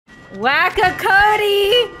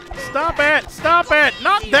Whack-a-Cody! Stop it! Stop it!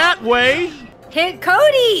 Not that way! Hit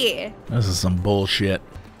Cody! This is some bullshit.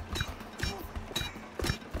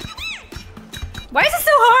 Why is it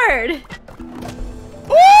so hard?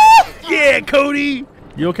 Woo! Yeah, Cody!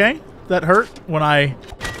 You okay? That hurt when I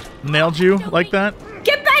nailed you like that?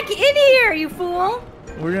 Get back in here, you fool!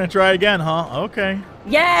 We're gonna try again, huh? Okay.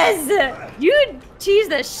 Yes! You cheese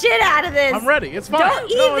the shit out of this! I'm ready. It's fine. Don't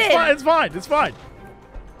No, it's even. fine. It's fine. It's fine.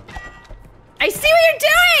 I see what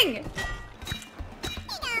you're doing!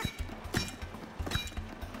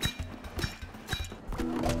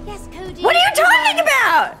 Yes, Cody. What are you talking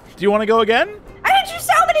about? Do you want to go again? I hit you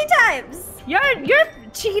so many times! You're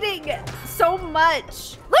cheating so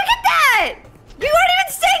much. Look at that! You weren't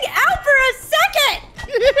even staying out for a second!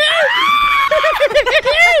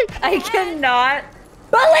 I cannot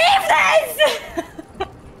believe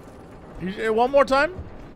this! One more time?